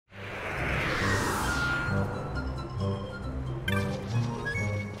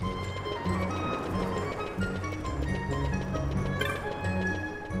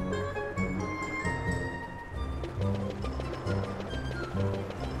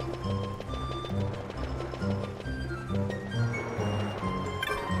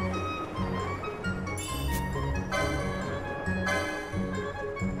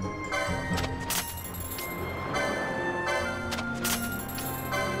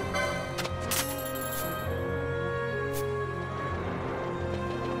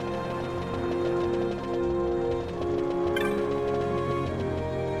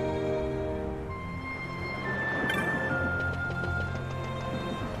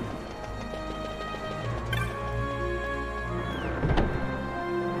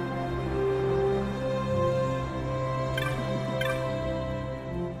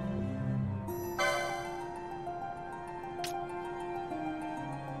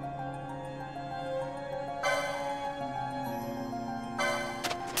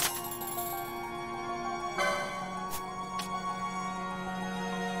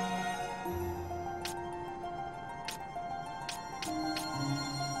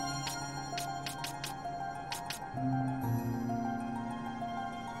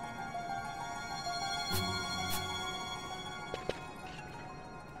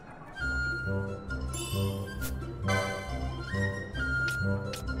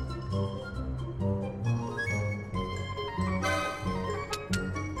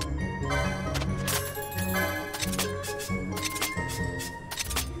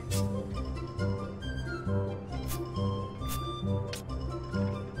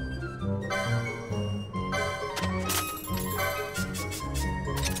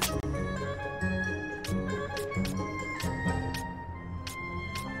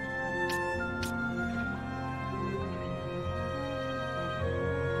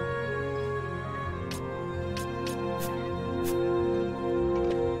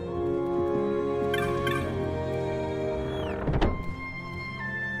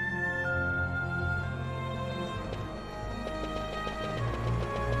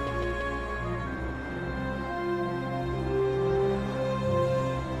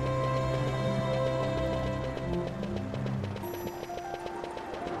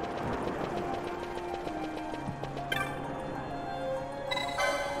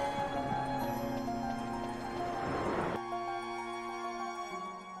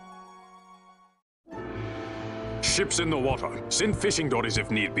Ships in the water. Send fishing dories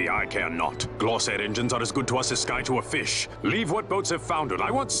if need be, I care not. Glossair engines are as good to us as sky to a fish. Leave what boats have foundered. I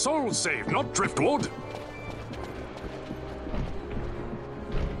want souls saved, not driftwood.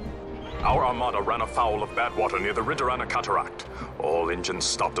 Our armada ran afoul of bad water near the Ridorana Cataract. All engines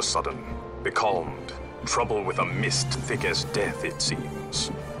stopped a sudden. Becalmed. Trouble with a mist thick as death, it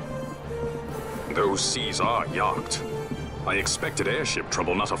seems. Those seas are yacht. I expected airship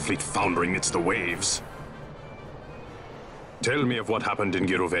trouble, not a fleet foundering amidst the waves. Tell me of what happened in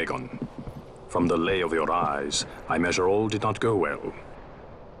Girovegon. From the lay of your eyes, I measure all did not go well.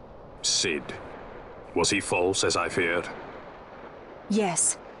 Cid. Was he false, as I feared?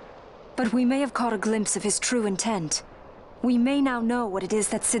 Yes. But we may have caught a glimpse of his true intent. We may now know what it is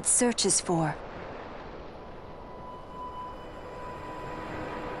that Cid searches for.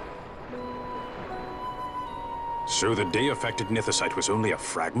 So the day-affected Nethicite was only a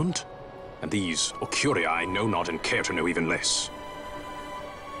fragment? And these Ocuria I know not and care to know even less.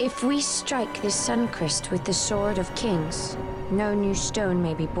 If we strike this Suncrest with the Sword of Kings, no new stone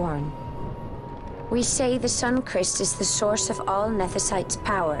may be born. We say the Suncrest is the source of all Nethicite's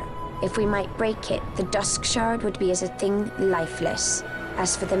power. If we might break it, the Dusk Shard would be as a thing lifeless.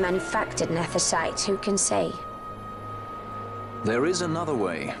 As for the manufactured Nethicite, who can say? There is another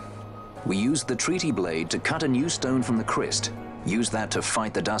way. We used the Treaty Blade to cut a new stone from the Crest. Use that to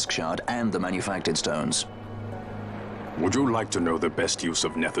fight the Dusk Shard and the manufactured stones. Would you like to know the best use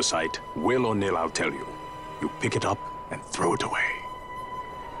of Nethicite? Will or nil, I'll tell you. You pick it up and throw it away.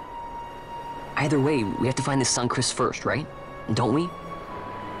 Either way, we have to find the Suncrest first, right? Don't we?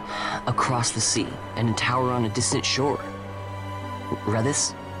 Across the sea, and a tower on a distant shore.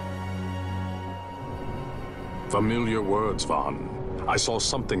 Redis? Familiar words, Vaan. I saw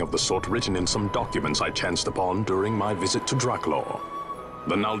something of the sort written in some documents I chanced upon during my visit to Draklor.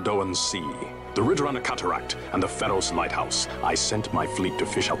 The Naldoan Sea, the Ridorana Cataract, and the Pharos Lighthouse. I sent my fleet to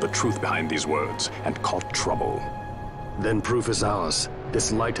fish out the truth behind these words, and caught trouble. Then proof is ours.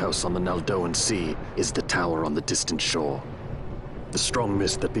 This lighthouse on the Naldoan Sea is the tower on the distant shore. The strong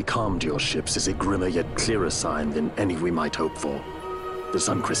mist that becalmed your ships is a grimmer yet clearer sign than any we might hope for. The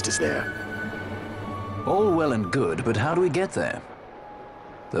Suncrest is there. All well and good, but how do we get there?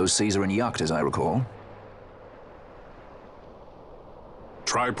 Those seas are in yacht, as I recall.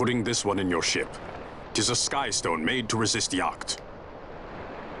 Try putting this one in your ship. 'Tis a skystone made to resist yacht.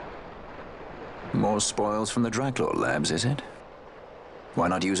 More spoils from the Draklor labs, is it? Why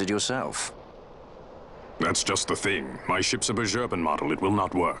not use it yourself? That's just the thing. My ship's a Bergerben model. It will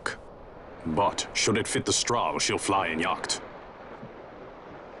not work. But should it fit the Strahl, she'll fly in yacht.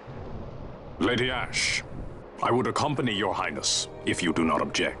 Lady Ash, I would accompany your highness, if you do not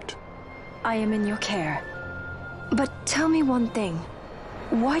object. I am in your care. But tell me one thing.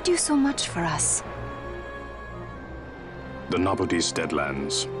 Why do so much for us? The Nabudis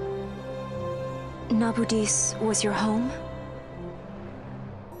Deadlands. Nabudis was your home?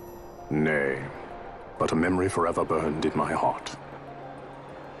 Nay, but a memory forever burned in my heart.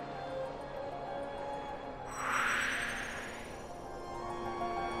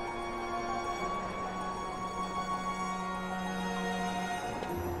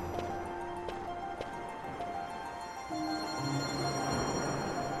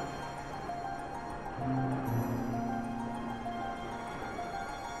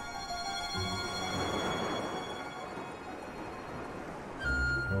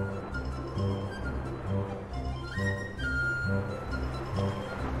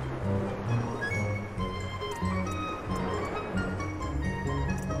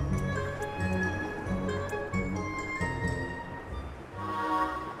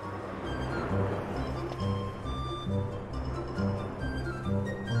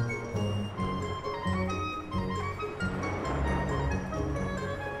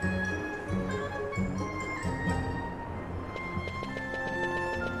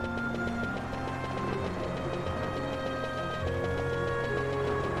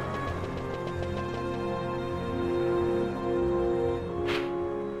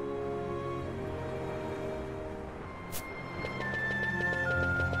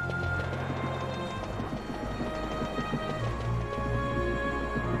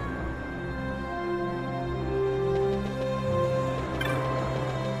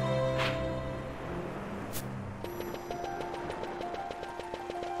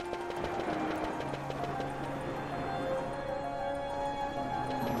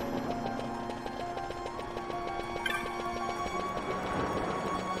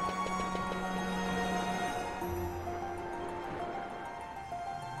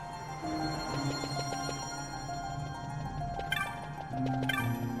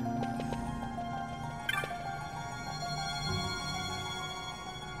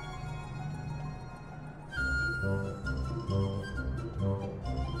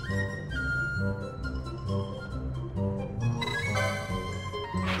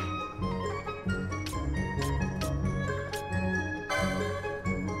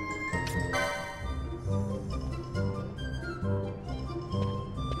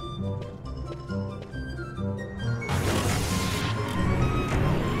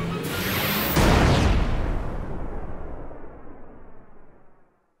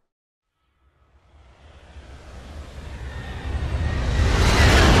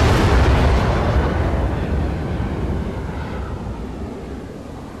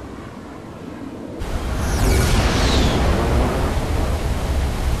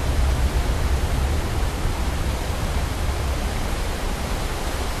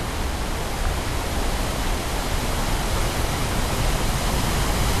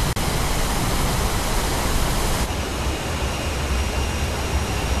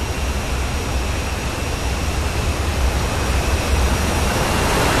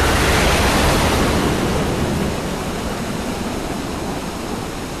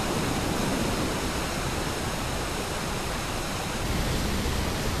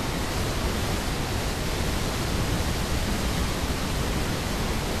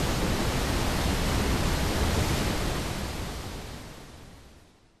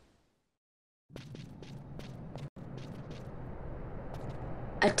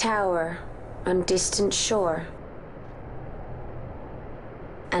 tower on distant shore,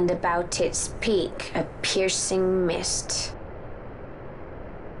 and about its peak a piercing mist.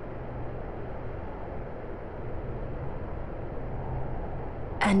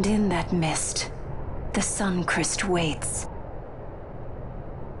 And in that mist, the Suncrest waits.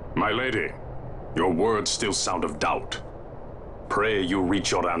 My lady, your words still sound of doubt. Pray you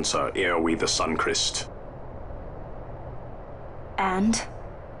reach your answer ere we the Suncrest. And?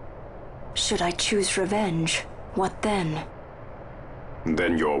 Should I choose revenge, what then?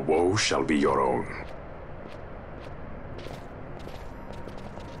 Then your woe shall be your own.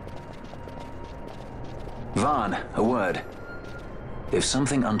 Vaan, a word. If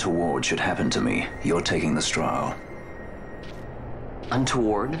something untoward should happen to me, you're taking the straw.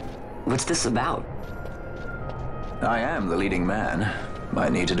 Untoward? What's this about? I am the leading man. I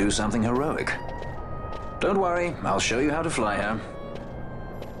need to do something heroic. Don't worry, I'll show you how to fly her.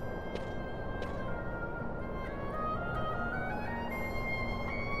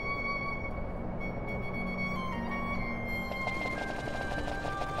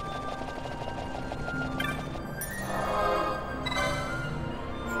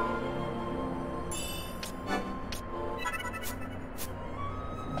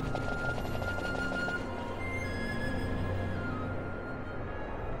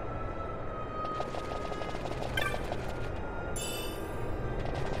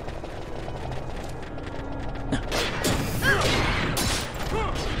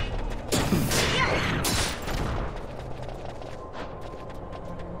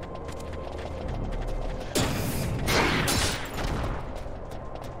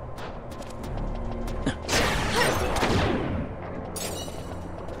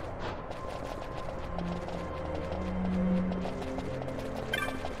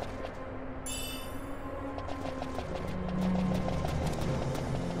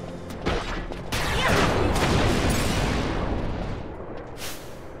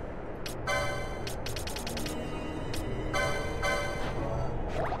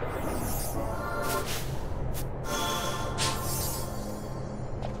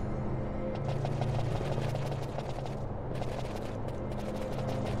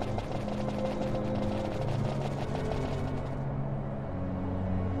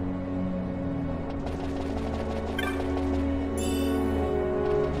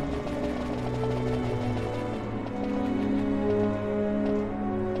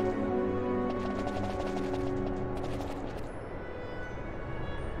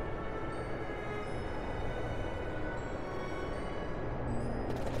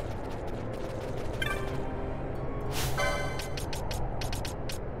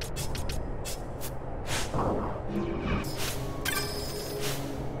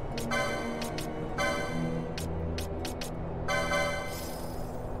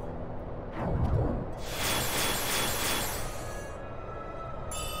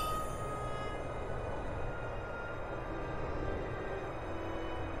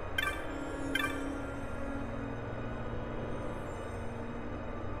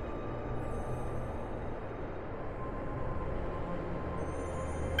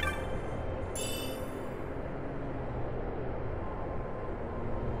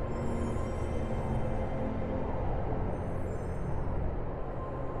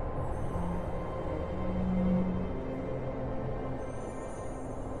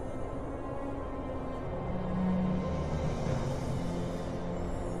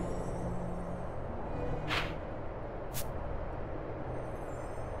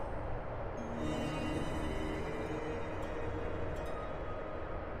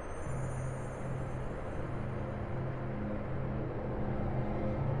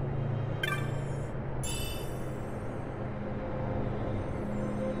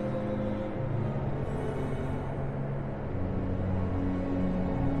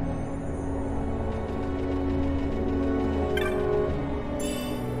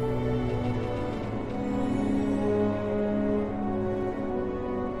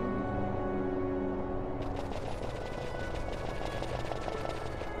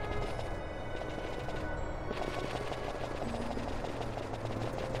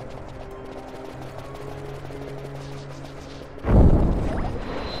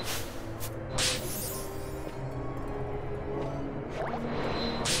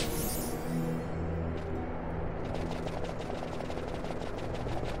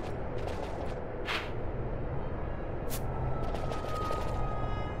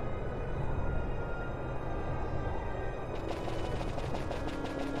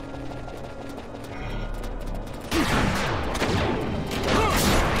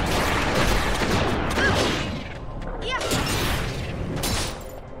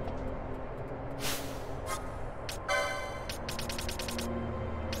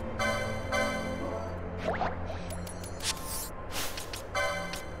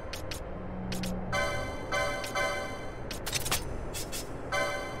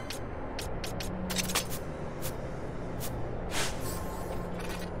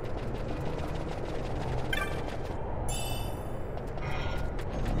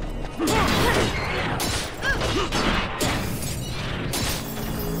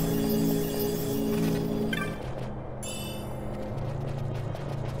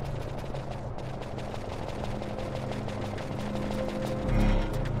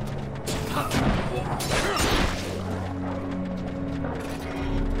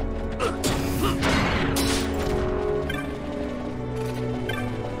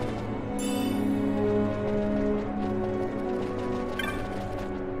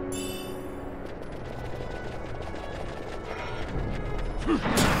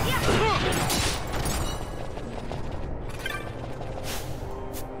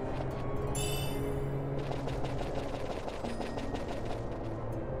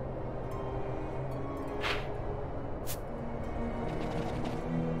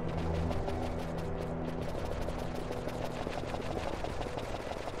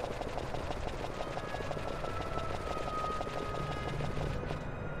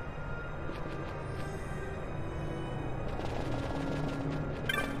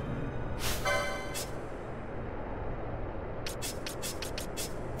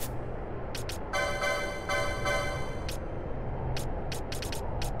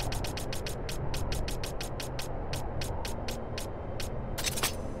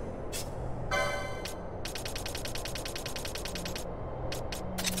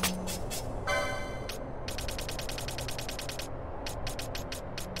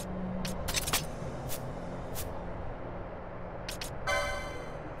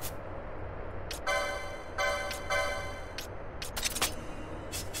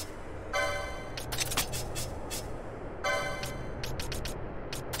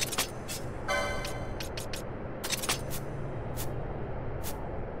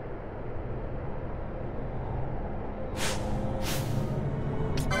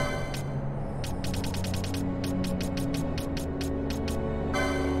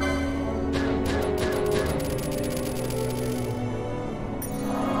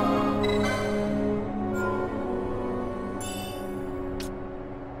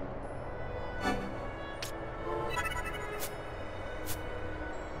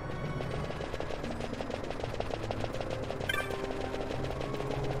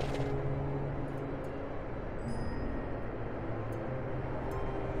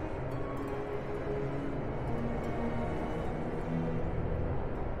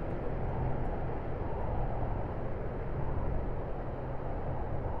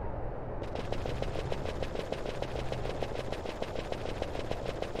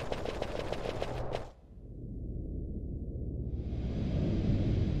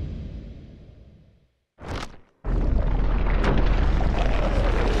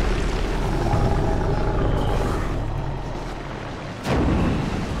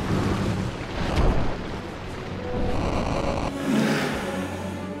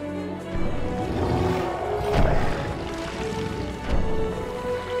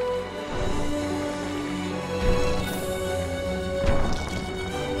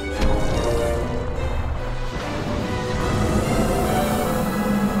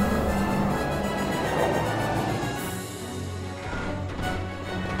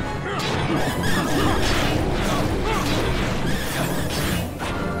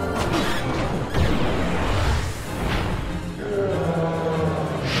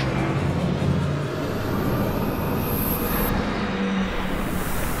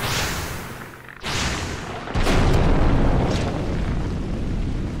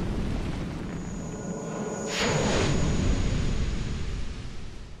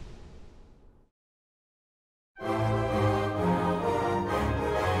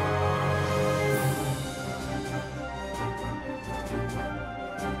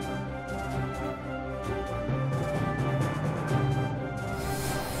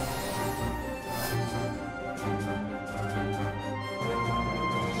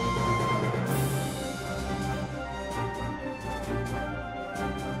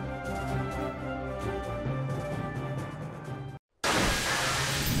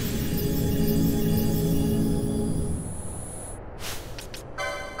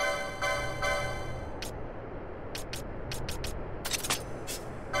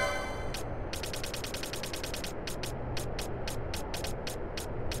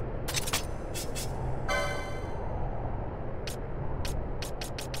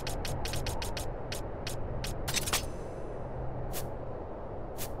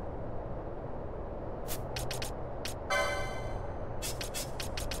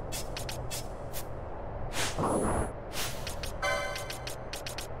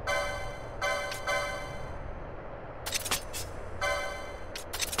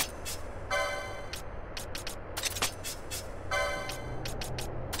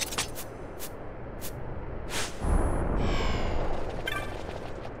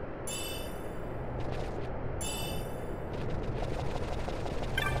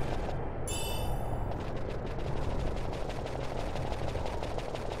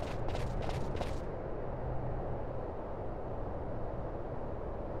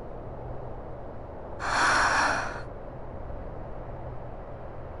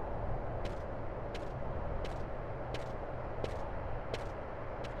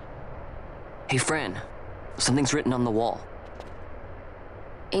 Hey, Fran. Something's written on the wall.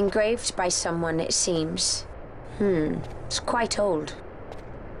 Engraved by someone, it seems. It's quite old.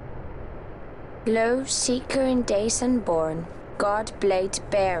 Lo, seeker in days unborn, God blade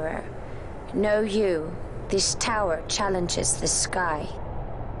bearer. Know you, this tower challenges the sky.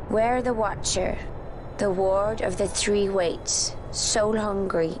 Where the watcher, the ward of the three waits, soul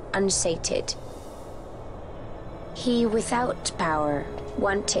hungry, unsated. He without power,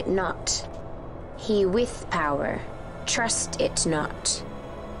 want it not. He with power, trust it not.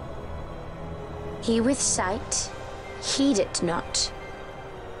 He with sight, heed it not.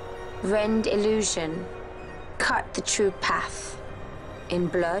 Rend illusion, cut the true path. In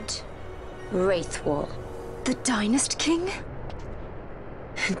blood, Wraithwall. The Dynast King?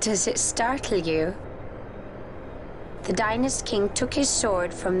 Does it startle you? The Dynast King took his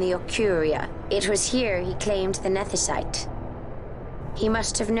sword from the Ocuria. It was here he claimed the Nethicite. He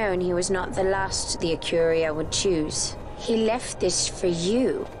must have known he was not the last the Ocuria would choose. He left this for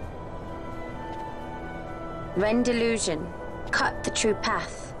you. Rend illusion, cut the true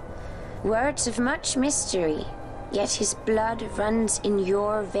path. Words of much mystery, yet his blood runs in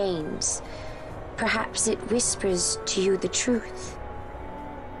your veins. Perhaps it whispers to you the truth.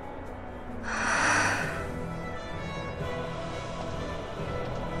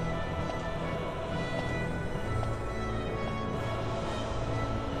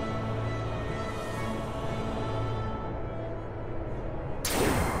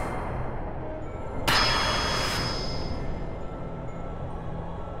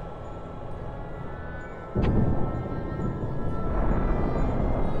 You